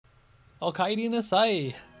Okaidi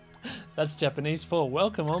nasai. That's Japanese for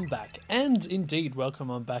welcome on back. And indeed,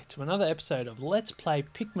 welcome on back to another episode of Let's Play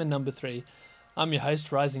Pikmin number 3. I'm your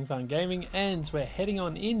host, Rising Fun Gaming, and we're heading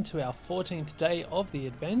on into our 14th day of the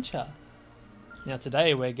adventure. Now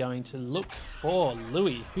today we're going to look for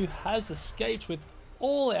Louie, who has escaped with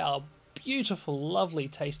all our beautiful, lovely,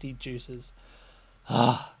 tasty juices.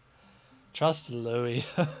 Trust Louie.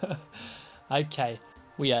 Okay,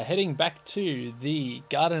 we are heading back to the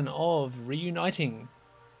Garden of Reuniting.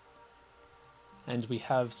 And we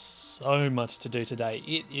have so much to do today.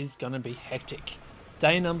 It is going to be hectic.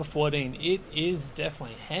 Day number 14. It is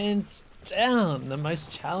definitely, hands down, the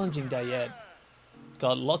most challenging day yet.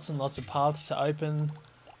 Got lots and lots of paths to open,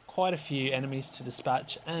 quite a few enemies to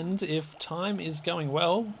dispatch, and if time is going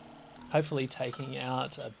well, hopefully taking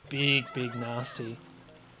out a big nasty.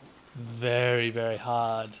 Very, very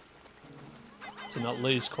hard to not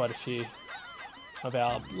lose quite a few of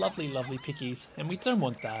our lovely pickies, and we don't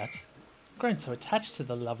want that. Grown so attached to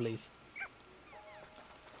the lovelies.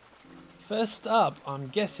 First up, I'm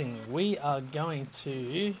guessing we are going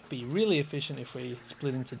to be really efficient if we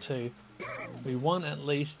split into two. We want at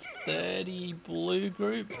least 30 blue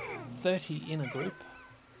group, 30 in a group.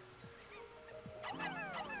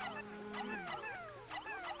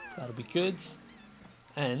 That'll be good.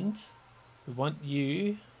 And we want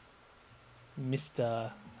you,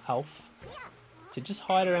 Mr. Alf, to just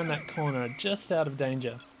hide around that corner, just out of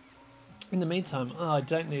danger. In the meantime, I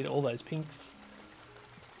don't need all those pinks.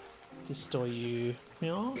 Just store you.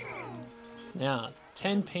 Now,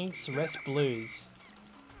 10 pinks, rest blues.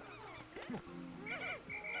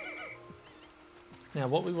 Now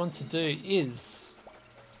what we want to do is,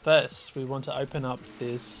 first we want to open up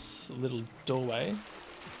this little doorway.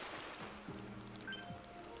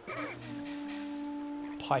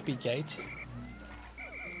 Pipey gate.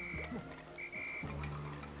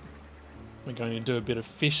 We're going to do a bit of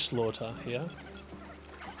fish slaughter here.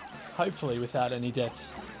 Hopefully without any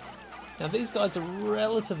deaths. Now these guys are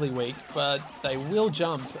relatively weak, but they will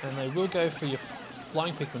jump and they will go for your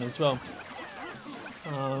flying Pikmin as well.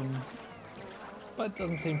 But it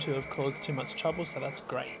doesn't seem to have caused too much trouble, so that's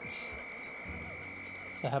great.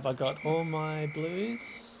 So have I got all my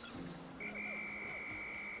blues?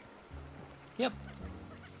 Yep.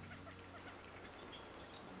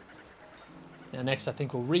 Now next I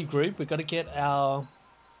think we'll regroup. We've got to get our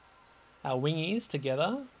wingies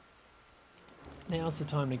together. Now's the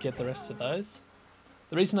time to get the rest of those.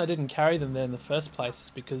 The reason I didn't carry them there in the first place is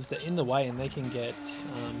because they're in the way and they can get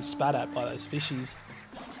spat at by those fishies.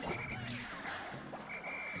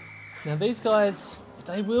 Now these guys,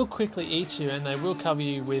 they will quickly eat you and they will cover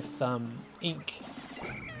you with ink,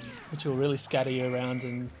 which will really scatter you around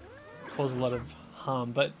and cause a lot of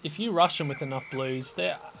harm. But if you rush them with enough blues,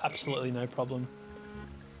 they're absolutely no problem.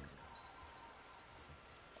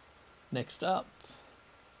 Next up,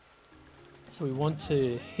 so we want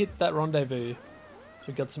to hit that rendezvous. So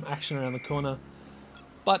we've got some action around the corner,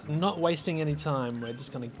 but not wasting any time. We're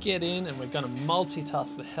just going to get in and we're going to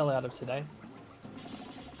multitask the hell out of today.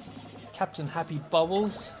 Captain Happy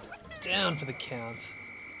Bubbles, down for the count.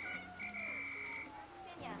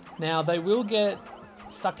 Now they will get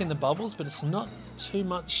stuck in the bubbles, but it's not too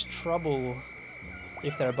much trouble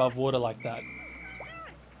if they're above water like that.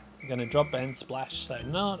 They're going to drop and splash, so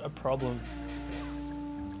not a problem.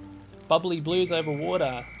 Bubbly blues over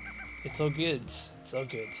water. It's all good. It's all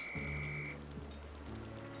good.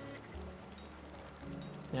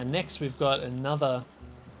 Now next we've got another.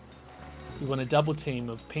 We want a double team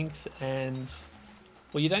of pinks and,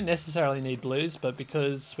 well, you don't necessarily need blues, but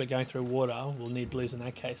because we're going through water, we'll need blues in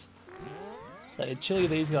that case. So chili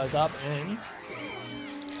these guys up and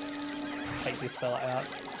take this fella out.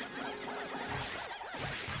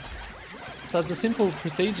 So it's a simple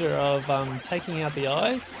procedure of taking out the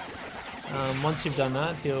eyes. Once you've done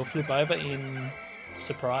that, he'll flip over in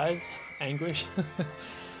surprise, anguish.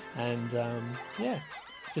 And yeah,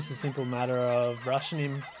 it's just a simple matter of rushing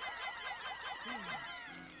him.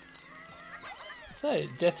 So,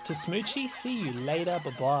 death to Smoochie, see you later,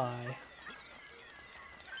 bye-bye.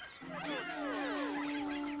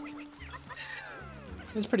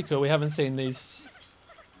 It's pretty cool, we haven't seen these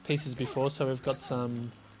pieces before, so we've got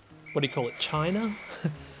some, what do you call it, china?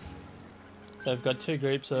 So we've got two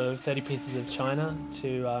groups of 30 pieces of china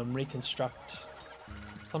to reconstruct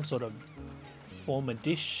some sort of form a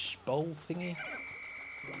dish, bowl thingy.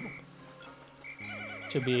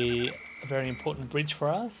 Which will be a very important bridge for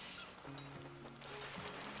us.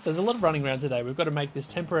 So there's a lot of running around today. We've got to make this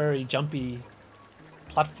temporary jumpy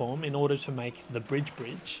platform in order to make the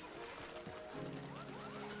bridge.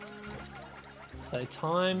 So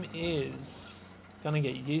time is Gonna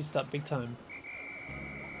get used up big time.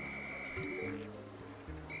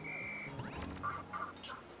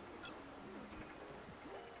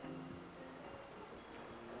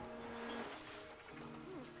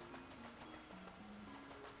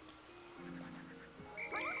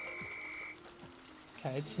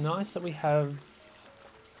 Okay, it's nice that we have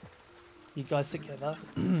you guys together,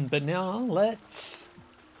 but now let's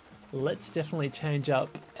definitely change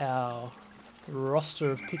up our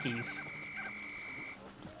roster of pickies.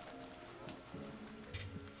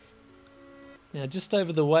 Now, just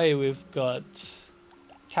over the way, we've got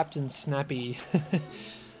Captain Snappy.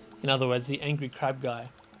 In other words, the angry crab guy.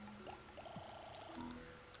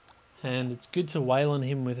 And it's good to wail on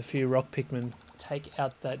him with a few rock Pikmin. Take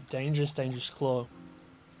out that dangerous claw.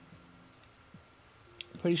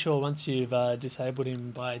 Pretty sure once you've disabled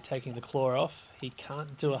him by taking the claw off, he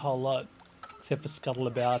can't do a whole lot except for scuttle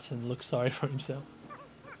about and look sorry for himself.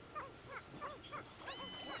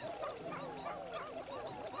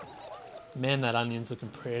 Man, that onion's looking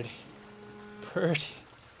pretty. Pretty.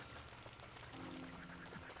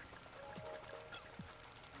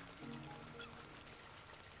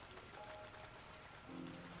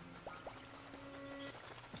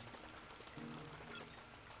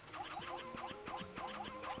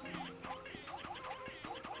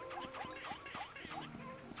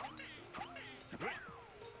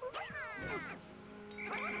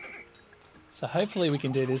 So hopefully we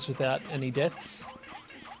can do this without any deaths.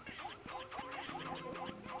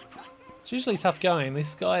 It's usually tough going.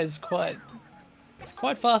 This guy is quite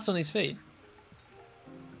fast on his feet.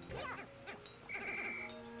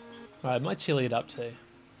 Alright, might chilly it up too.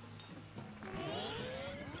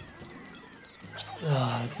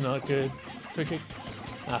 Oh, it's not good. Quick, quick.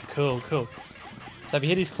 Ah, cool. So if he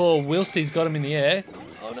hit his claw whilst he's got him in the air.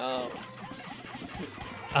 Oh no.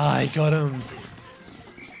 Ah, he got him.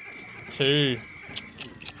 2.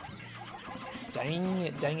 Dang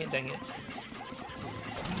it.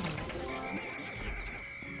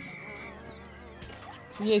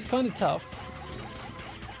 So yeah, it's kind of tough.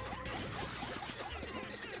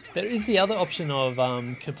 There is the other option of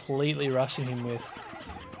completely rushing him with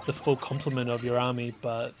the full complement of your army,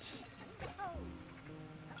 but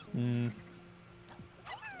a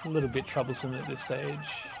little bit troublesome at this stage.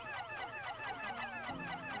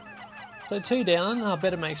 So 2 down, I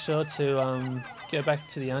better make sure to go back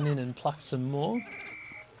to the onion and pluck some more,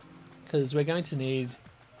 because we're going to need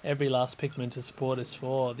every last Pikmin to support us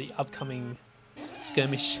for the upcoming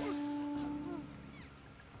skirmish.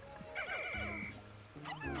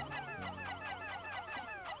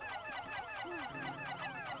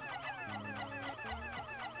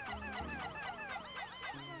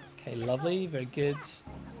 Okay, lovely, very good.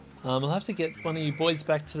 I'll have to get one of you boys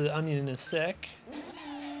back to the onion in a sec.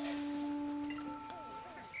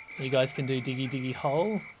 You guys can do diggy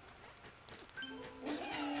hole,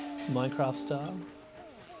 Minecraft style.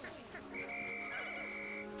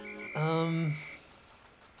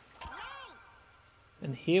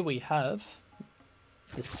 And here we have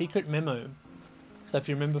the secret memo. So if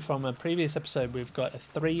you remember from a previous episode, we've got a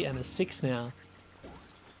 3 and a 6 now.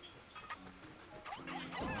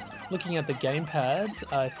 Looking at the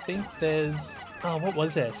gamepad, I think there's, oh, what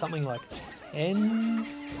was there? Something like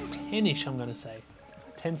 10-ish, I'm going to say.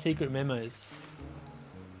 10 secret memos.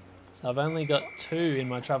 So I've only got 2 in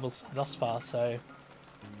my travels thus far, so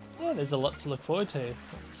yeah, there's a lot to look forward to.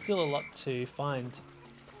 Still a lot to find.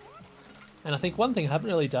 And I think one thing I haven't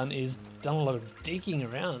really done is done a lot of digging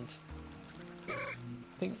around.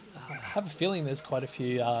 I have a feeling there's quite a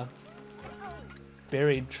few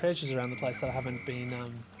buried treasures around the place that I haven't been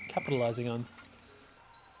capitalizing on.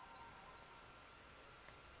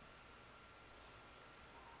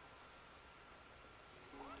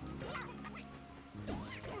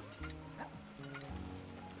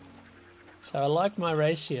 So I like my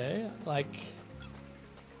ratio, like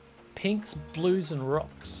pinks, blues and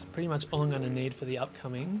rocks. Pretty much all I'm going to need for the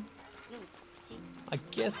upcoming. I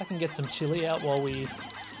guess I can get some chili out while we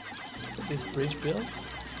get this bridge built.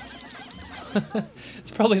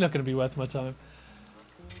 It's probably not going to be worth my time.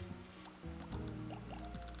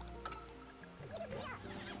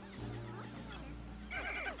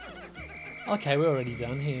 Okay, we're already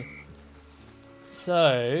done here.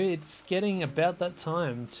 So it's getting about that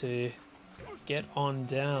time to get on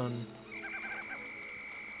down.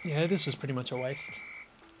 Yeah, this was pretty much a waste.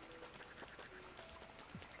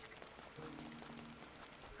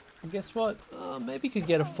 And guess what? Maybe could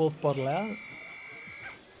get a 4th bottle out.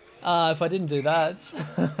 If I didn't do that.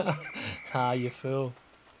 You fool.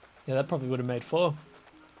 Yeah, that probably would have made 4.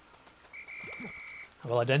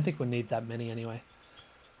 Well, I don't think we'll need that many anyway.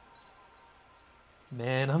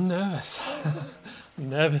 Man, I'm nervous. I'm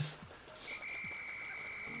nervous.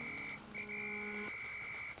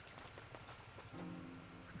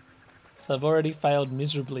 So I've already failed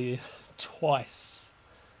miserably twice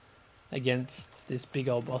against this big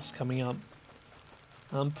old boss coming up.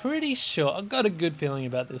 I'm pretty sure, I've got a good feeling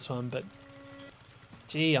about this one, but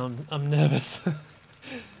gee, I'm nervous.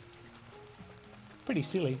 Pretty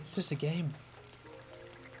silly, it's just a game.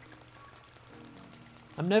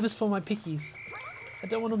 I'm nervous for my pickies. I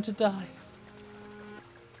don't want them to die.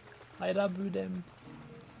 I rabu them.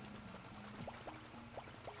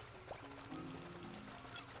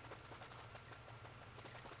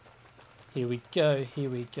 Here we go, here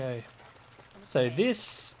we go. So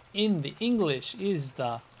this, in the English, is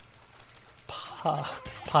the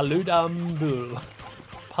Paludambul.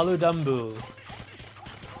 Paludambul.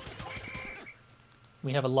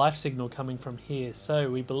 We have a life signal coming from here, so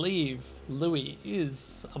we believe Louie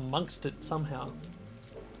is amongst it somehow.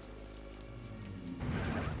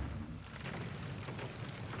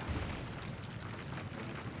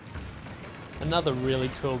 Another really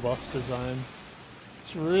cool boss design.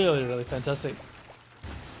 It's really, really fantastic.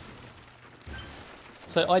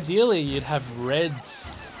 So ideally you'd have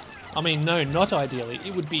reds. I mean, no, not ideally.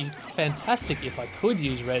 It would be fantastic if I could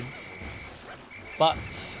use reds. But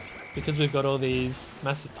because we've got all these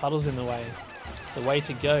massive puddles in the way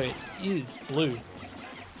to go is blue.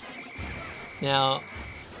 Now,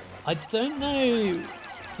 I don't know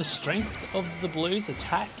the strength of the blue's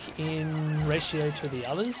attack in ratio to the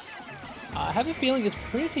others. I have a feeling it's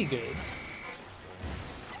pretty good.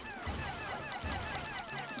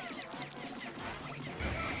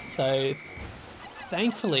 So,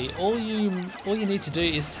 thankfully, all you need to do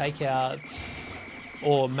is take out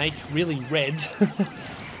or make really red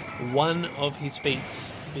one of his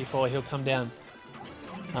feet before he'll come down.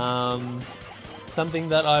 Something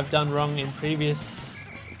that I've done wrong in previous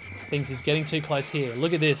things is getting too close here.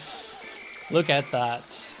 Look at this. Look at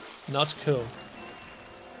that. Not cool.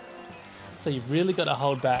 So you've really got to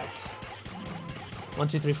hold back. 1,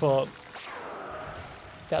 2, 3, 4.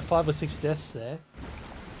 About 5 or 6 deaths there.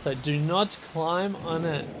 So do not climb on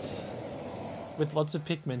it with lots of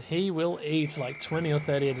Pikmin. He will eat like 20 or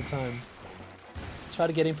 30 at a time. Try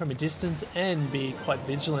to get him from a distance and be quite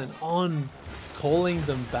vigilant on calling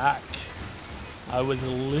them back. I was a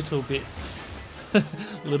little bit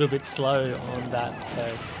slow on that,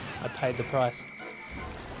 so I paid the price.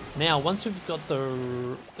 Now, once we've got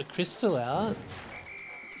the crystal out,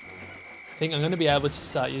 I think I'm going to be able to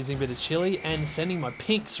start using a bit of chili and sending my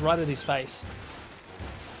pinks right at his face.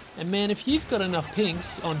 And man, if you've got enough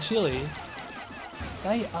pinks on chili,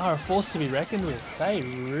 they are a force to be reckoned with. They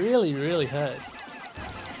really, really hurt.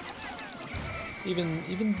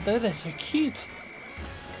 Even though they're so cute.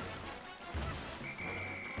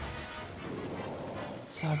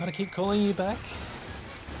 So I've got to keep calling you back.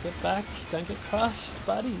 Get back, don't get crushed,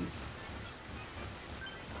 buddies.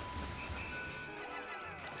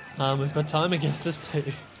 We've got time against us too.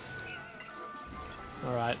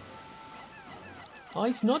 Alright. Oh,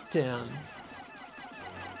 he's not down.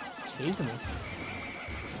 He's teasing us.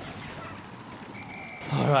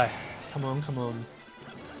 Alright, come on, come on.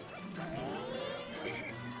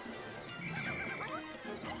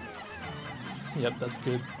 Yep, that's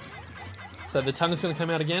good. So the tongue is going to come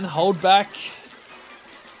out again. Hold back.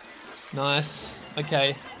 Nice.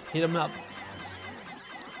 Okay, hit him up.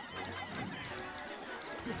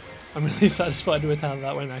 I'm really satisfied with how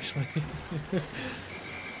that went, actually.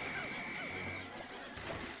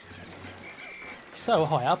 So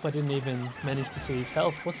high up, I didn't even manage to see his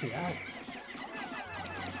health. What's he at?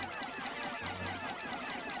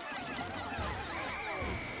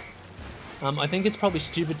 I think it's probably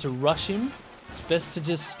stupid to rush him. It's best to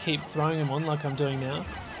just keep throwing him on like I'm doing now.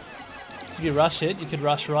 So if you rush it, you could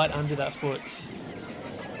rush right under that foot.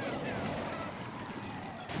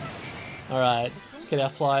 Alright, let's get our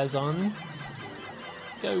flyers on.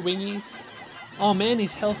 Go, Wingies. Oh man,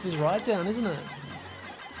 his health is right down, isn't it?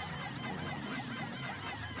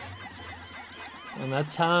 And that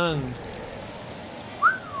tongue.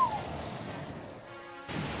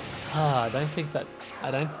 Ah, I don't think that...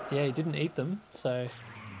 yeah, he didn't eat them, so...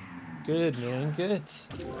 Good, man, good.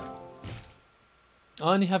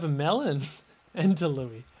 I only have a melon and a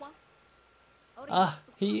Louie. Ah,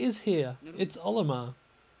 he is here. It's Olimar.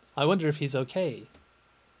 I wonder if he's okay.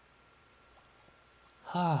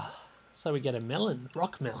 Ah, so we get a melon,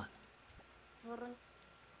 rock melon.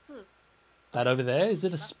 That over there, is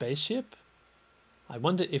it a spaceship? I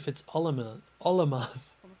wonder if it's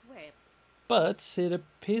Olimar's. But it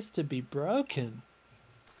appears to be broken.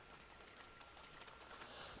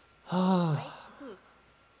 Ah.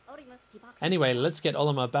 Anyway, let's get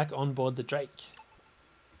Olimar back on board the Drake.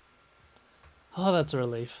 Oh, that's a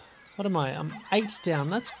relief. What am I? I'm 8 down.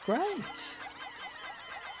 That's great.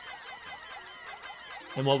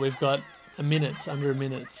 And what we've got, a minute, under a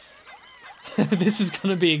minute. This is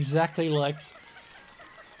going to be exactly like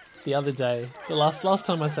the other day. The last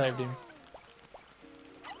time I saved him.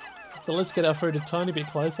 So let's get our fruit a tiny bit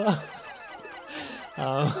closer.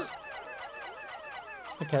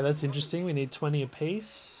 Okay, that's interesting. We need 20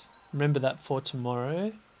 apiece. Remember that for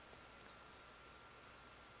tomorrow.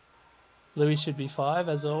 Louie should be 5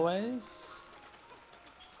 as always.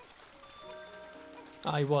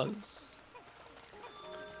 Ah, he was.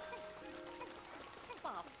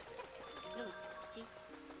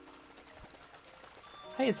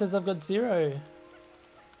 Hey, it says I've got 0.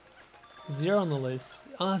 0 on the loose.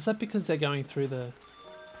 Oh, is that because they're going through the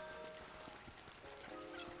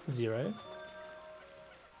 0?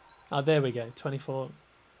 Oh, there we go, 24.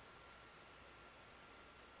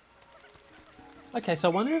 Okay, so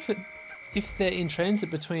I wonder if they're in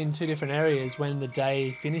transit between 2 different areas when the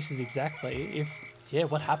day finishes exactly. Yeah,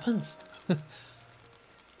 what happens?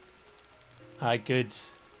 Alright, good.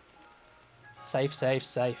 Safe, safe,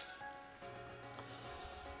 safe.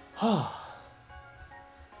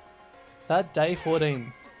 That day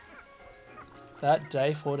 14. That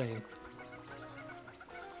day 14.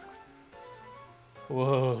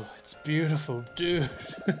 Whoa, it's beautiful, dude.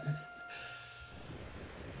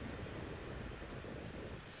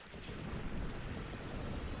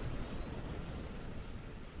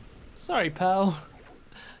 Sorry, pal.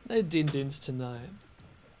 No din-dins tonight.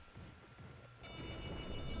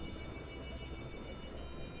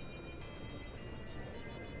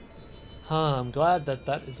 I'm glad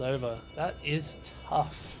that is over. That is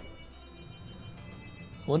tough.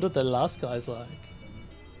 I wonder what the last guy's like.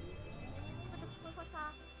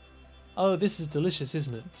 Oh, this is delicious,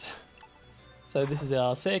 isn't it? So this is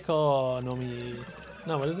our Seiko no Mi...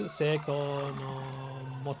 No, what is it? Seiko no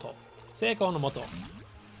Moto. Seiko no Moto.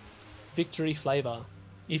 Victory flavour,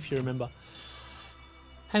 if you remember.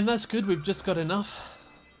 And that's good, we've just got enough.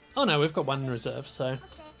 Oh no, we've got 1 in reserve, so...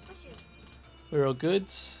 We're all good.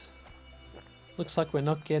 Looks like we're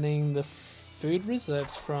not getting the food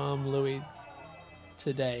reserves from Louie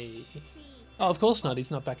today. Oh, of course not,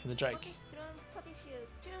 he's not back in the Drake.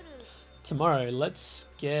 Tomorrow, let's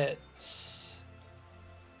get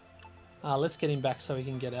him back so we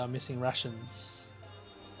can get our missing rations.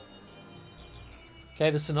 Okay,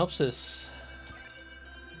 the synopsis.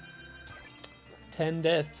 10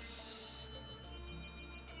 deaths.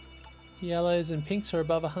 Yellows and pinks are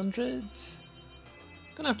above 100.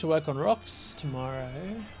 Gonna have to work on rocks tomorrow.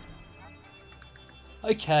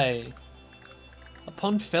 Okay.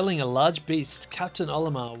 Upon felling a large beast, Captain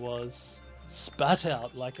Olimar was spat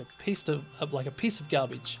out like a piece of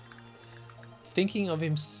garbage. Thinking of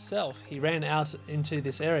himself, he ran out into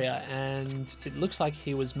this area, and it looks like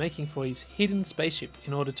he was making for his hidden spaceship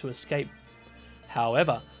in order to escape.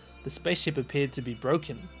 However, the spaceship appeared to be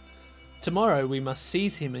broken. Tomorrow we must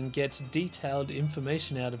seize him and get detailed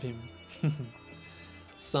information out of him.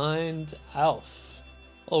 Signed, Alf.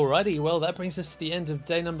 Alrighty, well that brings us to the end of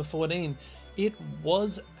day number 14. It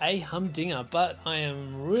was a humdinger, but I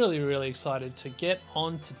am really excited to get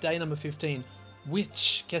on to day number 15,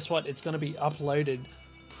 which, guess what, it's going to be uploaded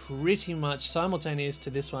pretty much simultaneous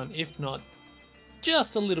to this one, if not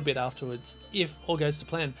just a little bit afterwards, if all goes to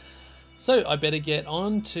plan. So I better get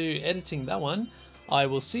on to editing that one. I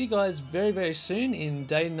will see you guys very soon in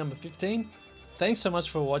day number 15. Thanks so much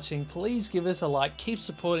for watching. Please give us a like, keep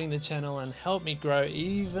supporting the channel and help me grow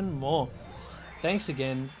even more. Thanks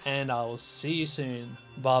again, and I will see you soon.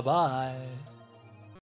 Bye bye.